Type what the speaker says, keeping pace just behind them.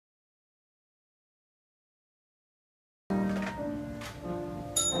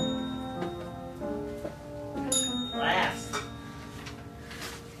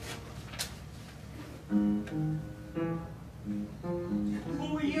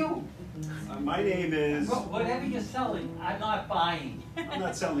My name is... Whatever you're selling, I'm not buying. I'm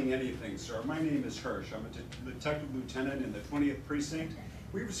not selling anything, sir. My name is Hirsch. I'm a detective lieutenant in the 20th Precinct.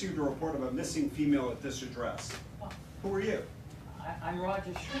 We received a report of a missing female at this address. Who are you? I'm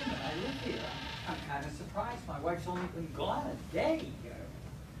Roger Sherman. I live here. I'm kind of surprised. My wife's only been gone a day.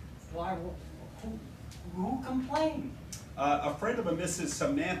 Why? Who complained? A friend of a Mrs.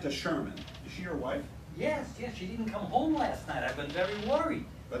 Samantha Sherman. Is she your wife? Yes, she didn't come home last night. I've been very worried.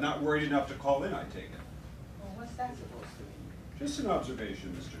 But not worried enough to call in, I take it. Well, what's that supposed to mean? Just an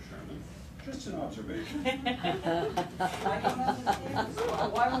observation, Mr. Sherman. Just an observation. I don't understand this.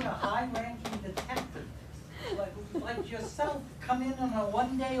 Why would a high-ranking detective like yourself come in on a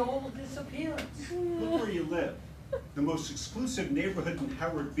one-day-old disappearance? Look where you live. The most exclusive neighborhood in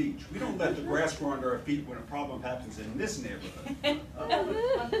Howard Beach. We don't let the grass grow under our feet when a problem happens in this neighborhood.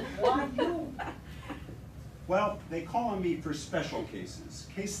 Why you? Well, they call on me for special cases.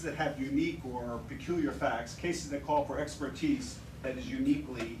 Cases that have unique or peculiar facts. Cases that call for expertise that is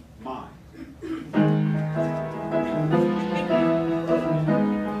uniquely mine.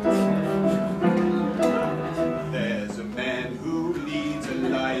 There's a man who leads a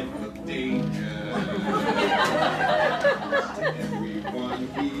life of danger. To everyone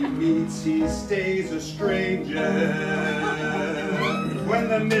he meets, he stays a stranger. When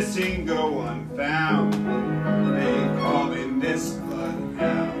the missing go unfound, they call him this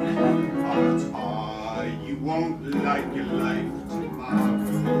bloodhound. Odds are you won't like your life tomorrow.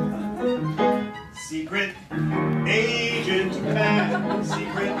 Secret agent man,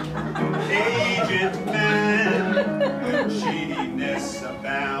 secret agent man. When shadiness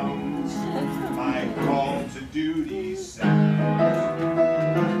abounds, my call to duty sounds.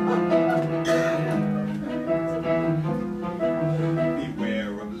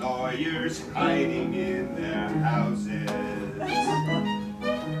 Beware of lawyers hiding in their houses.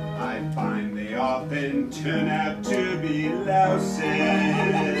 I find they often turn out to be louses.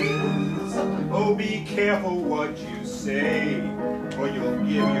 Oh, be careful what you say, or you'll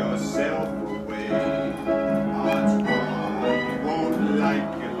give yourself away. Odds are you won't like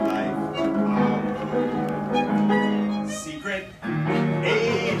your life tomorrow. Secret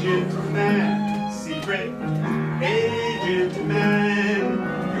agent man, secret agent man.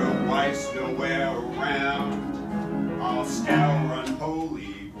 Your wife's nowhere around. I'll scour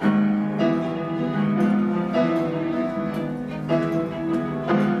unholy ground.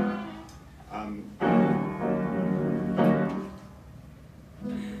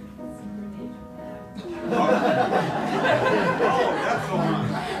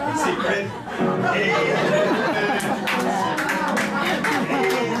 Secret agent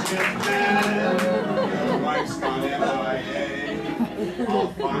man, your wife's gone MIA.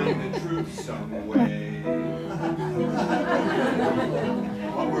 I'll find the truth some way.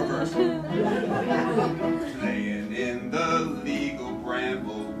 I'll reverse it. Playing in the legal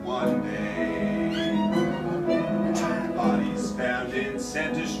bramble one day. Bodies found in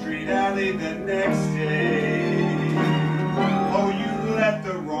Center Street Alley the next day. Oh, you let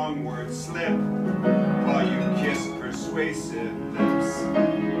the wrong word slip while you kiss persuasive lips.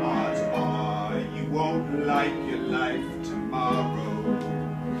 Odds are you won't like your life tomorrow.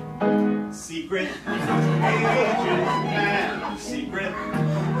 Secret agent man, secret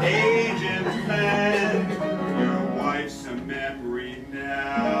agent man. Your wife's a memory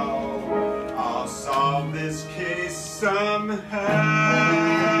now. I'll solve this case somehow.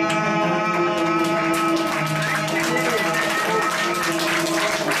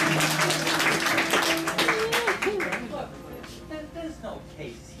 There's no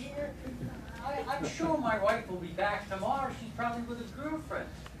case here. I'm sure my wife will be back tomorrow. She's probably with a girlfriend.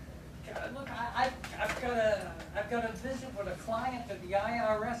 Look, I've got a visit with a client at the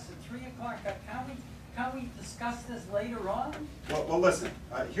IRS at 3 o'clock. Can't we discuss this later on? Well, listen,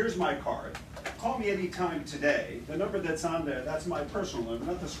 here's my card. Call me anytime today. The number that's on there, that's my personal number,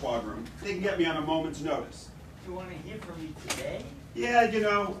 not the squad room. They can get me on a moment's notice. You want to hear from me today? Yeah, you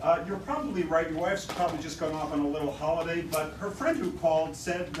know, you're probably right. Your wife's probably just gone off on a little holiday, but her friend who called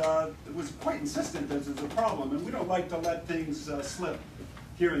said was quite insistent that there's a problem, and we don't like to let things slip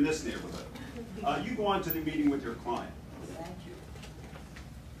here in this neighborhood. You go on to the meeting with your client. Thank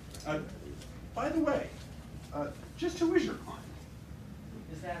you. By the way, just who is your client?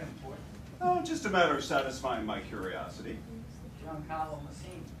 Is that important? Oh, just a matter of satisfying my curiosity. Giancarlo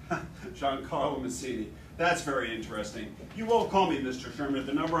Massini. Giancarlo Massini. That's very interesting. You will call me, Mr. Sherman, at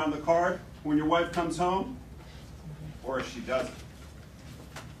the number on the card when your wife comes home, or if she doesn't.